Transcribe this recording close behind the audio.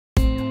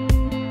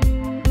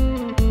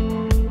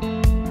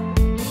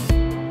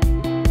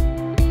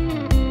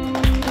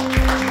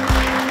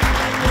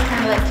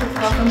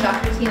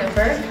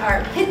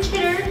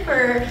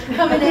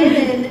coming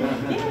in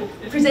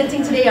and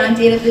presenting today on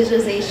data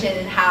visualization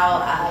and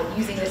how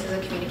using this as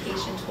a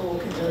communication tool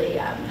can really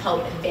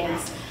help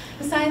advance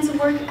the science of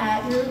work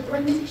at your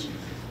organization.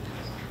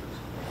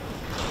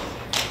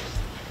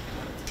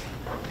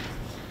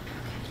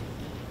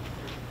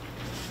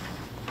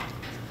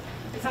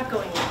 It's not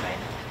going yet, right?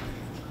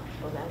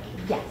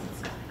 Yes.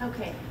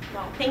 Okay.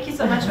 Well, thank you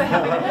so much for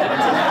having me.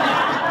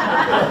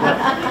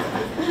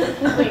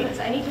 Wait,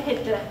 so I need to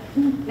hit the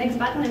next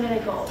button and then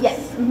it goes. Yes.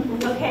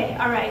 Okay.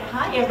 All right.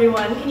 Hi,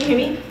 everyone. Can you hear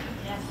me?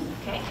 Yes.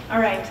 Okay. All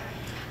right.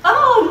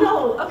 Oh,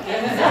 no.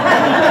 Okay.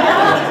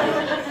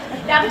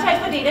 The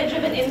appetite for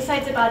data-driven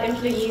insights about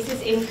employees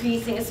is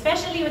increasing,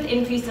 especially with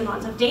increased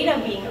amounts of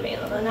data being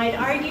available. And I'd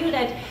argue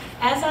that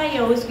as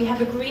IOs, we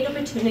have a great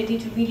opportunity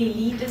to really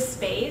lead this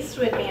space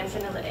through advanced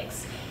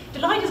analytics.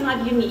 Deloitte is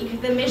not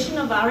unique. The mission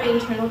of our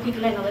internal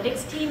people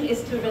analytics team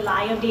is to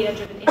rely on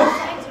data-driven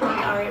insights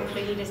around our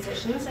employee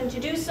decisions. And to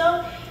do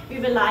so, we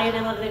rely on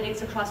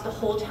analytics across the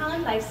whole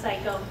talent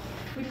lifecycle.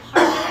 We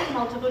partner with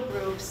multiple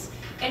groups,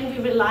 and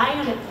we rely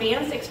on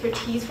advanced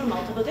expertise from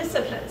multiple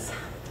disciplines.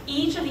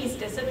 Each of these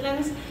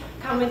disciplines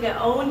come with their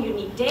own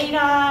unique data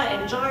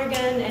and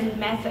jargon and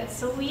methods.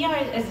 So we are,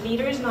 as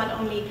leaders, not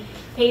only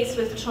faced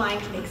with trying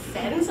to make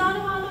sense out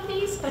of all of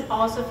these, but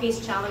also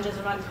face challenges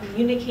around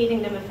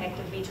communicating them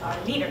effectively to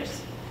our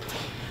leaders.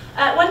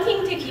 One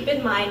thing to keep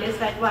in mind is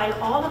that while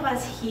all of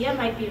us here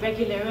might be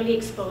regularly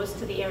exposed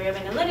to the area of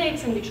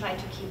analytics and we try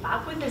to keep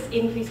up with this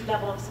increased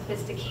level of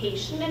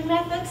sophistication in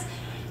methods,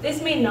 this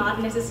may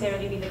not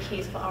necessarily be the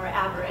case for our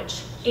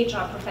average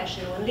HR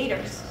professional and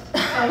leaders.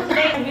 So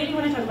today I really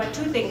want to talk about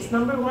two things.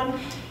 Number one,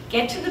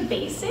 get to the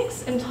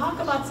basics and talk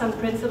about some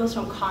principles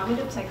from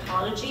cognitive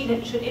psychology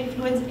that should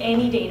influence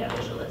any data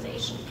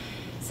visualization.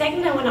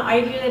 Second, I want to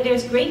argue that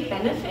there's great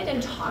benefit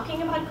in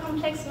talking about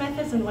complex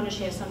methods and want to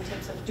share some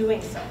tips of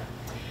doing so.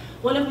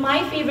 One of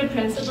my favorite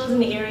principles in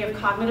the area of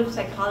cognitive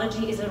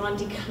psychology is around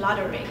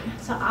decluttering.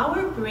 So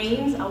our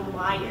brains are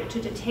wired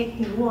to detect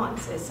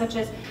nuances, such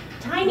as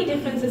tiny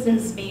differences in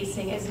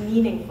spacing as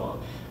meaningful.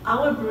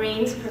 Our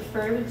brains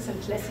prefer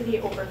simplicity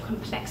over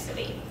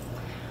complexity.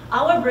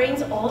 Our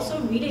brains also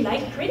really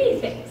like pretty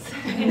things.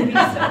 And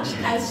research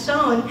has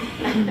shown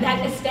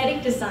that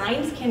aesthetic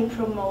designs can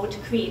promote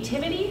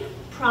creativity,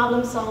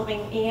 problem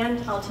solving, and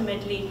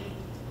ultimately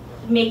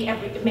make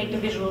the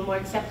visual more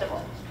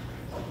acceptable.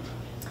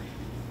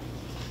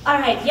 All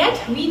right, yet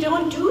we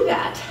don't do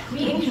that.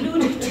 We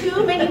include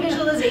too many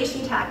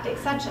visualization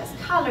tactics such as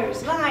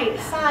colors, light,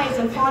 size,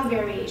 and font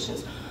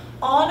variations,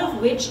 all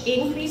of which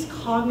increase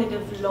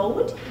cognitive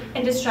load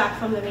and distract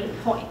from the main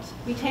point.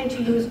 We tend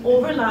to use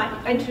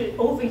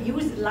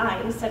overuse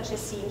lines, such as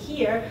seen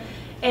here,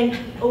 and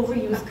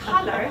overuse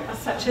color,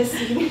 such as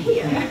seen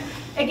here.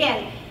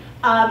 Again,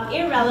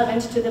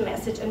 irrelevant to the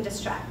message and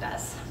distract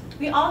us.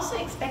 We also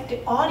expect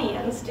the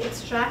audience to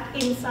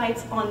extract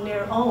insights on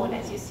their own,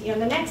 as you see on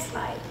the next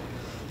slide.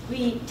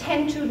 We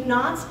tend to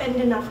not spend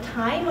enough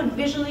time on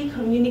visually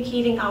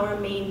communicating our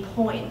main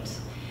point.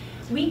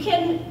 We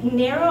can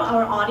narrow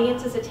our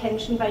audience's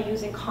attention by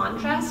using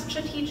contrast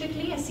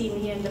strategically, as seen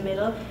here in the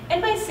middle,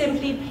 and by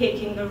simply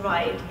picking the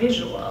right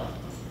visual.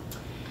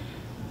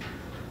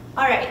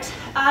 All right,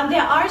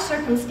 there are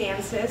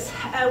circumstances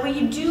where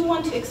you do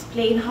want to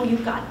explain how you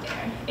got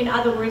there. In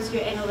other words,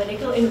 your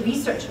analytical and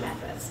research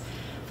methods.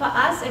 For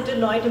us at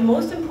Deloitte, the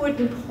most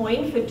important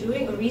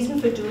reason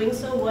for doing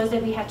so was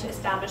that we had to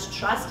establish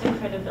trust and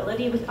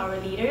credibility with our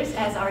leaders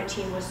as our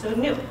team was so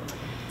new.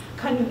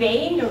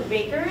 Conveying the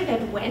rigor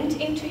that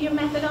went into your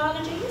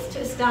methodologies to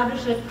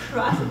establish that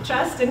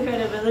trust and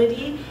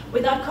credibility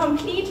without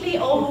completely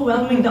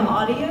overwhelming the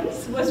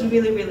audience was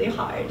really, really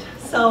hard.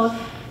 So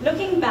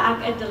looking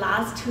back at the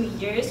last 2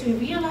 years, we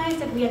realized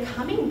that we are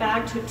coming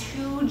back to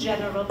two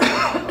general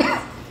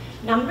principles.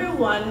 Number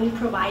one,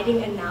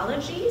 providing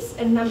analogies,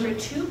 and number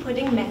two,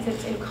 putting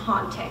methods in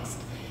context.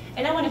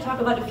 And I want to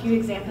talk about a few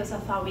examples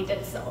of how we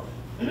did so.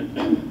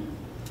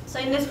 So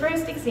in this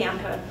first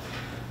example,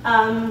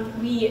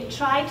 we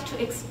tried to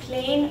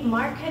explain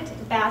market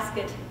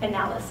basket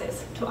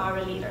analysis to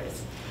our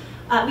leaders.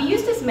 We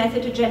used this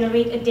method to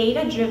generate a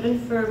data-driven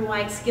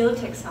firm-wide skill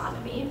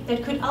taxonomy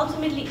that could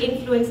ultimately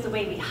influence the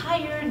way we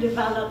hire,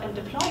 develop, and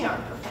deploy our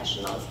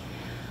professionals.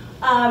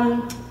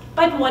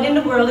 But what in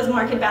the world is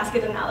market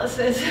basket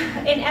analysis?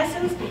 In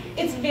essence,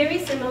 it's very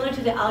similar to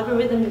the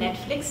algorithm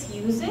Netflix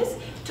uses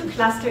to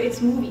cluster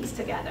its movies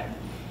together.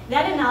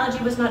 That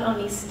analogy was not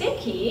only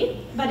sticky,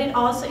 but it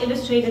also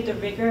illustrated the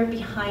rigor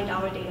behind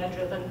our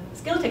data-driven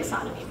skill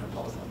taxonomy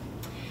proposal.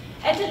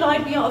 At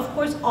Deloitte, we are of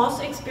course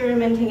also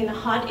experimenting in a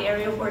hot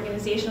area of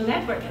organizational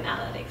network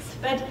analytics.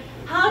 But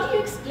how do you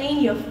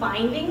explain your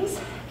findings,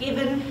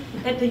 given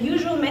that the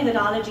usual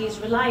methodologies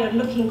rely on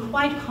looking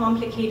quite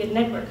complicated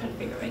network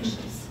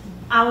configurations?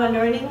 Our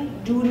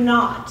learning do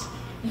not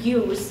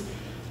use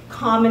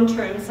common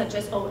terms such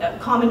as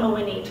common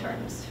ONA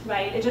terms,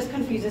 right? It just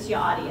confuses your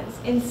audience.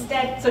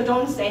 Instead, so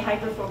don't say high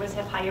performers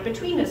have higher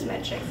betweenness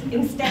metrics.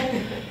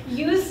 Instead,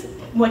 use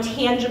more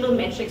tangible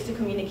metrics to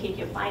communicate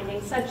your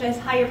findings, such as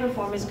higher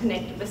performers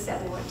connected with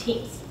 7 more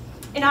teams.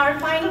 In our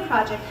final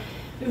project,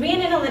 we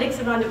ran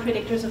analytics around the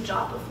predictors of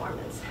job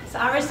performance. So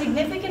our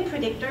significant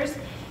predictors,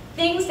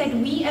 things that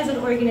we as an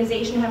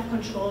organization have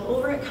control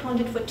over,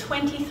 accounted for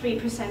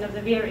 23% of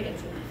the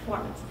variance in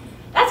performance.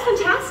 That's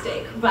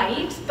fantastic,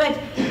 right? But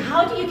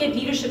how do you get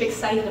leadership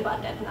excited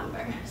about that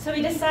number? So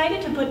we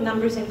decided to put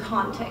numbers in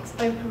context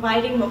by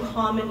providing more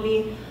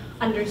commonly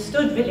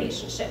understood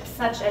relationships,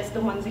 such as the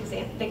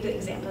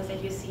examples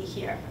that you see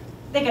here.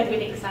 They got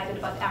really excited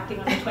about acting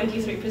on the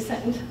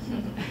 23%.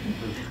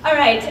 All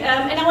right,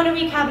 and I want to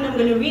recap, and I'm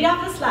going to read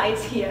off the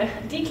slides here.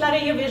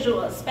 Declutter your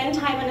visuals, spend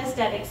time on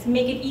aesthetics,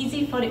 make it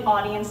easy for the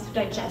audience to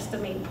digest the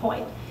main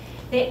point.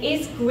 There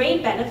is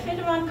great benefit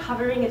around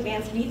covering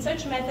advanced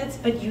research methods,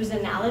 but use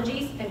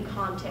analogies and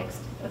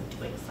context of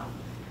doing so.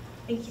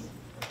 Thank you.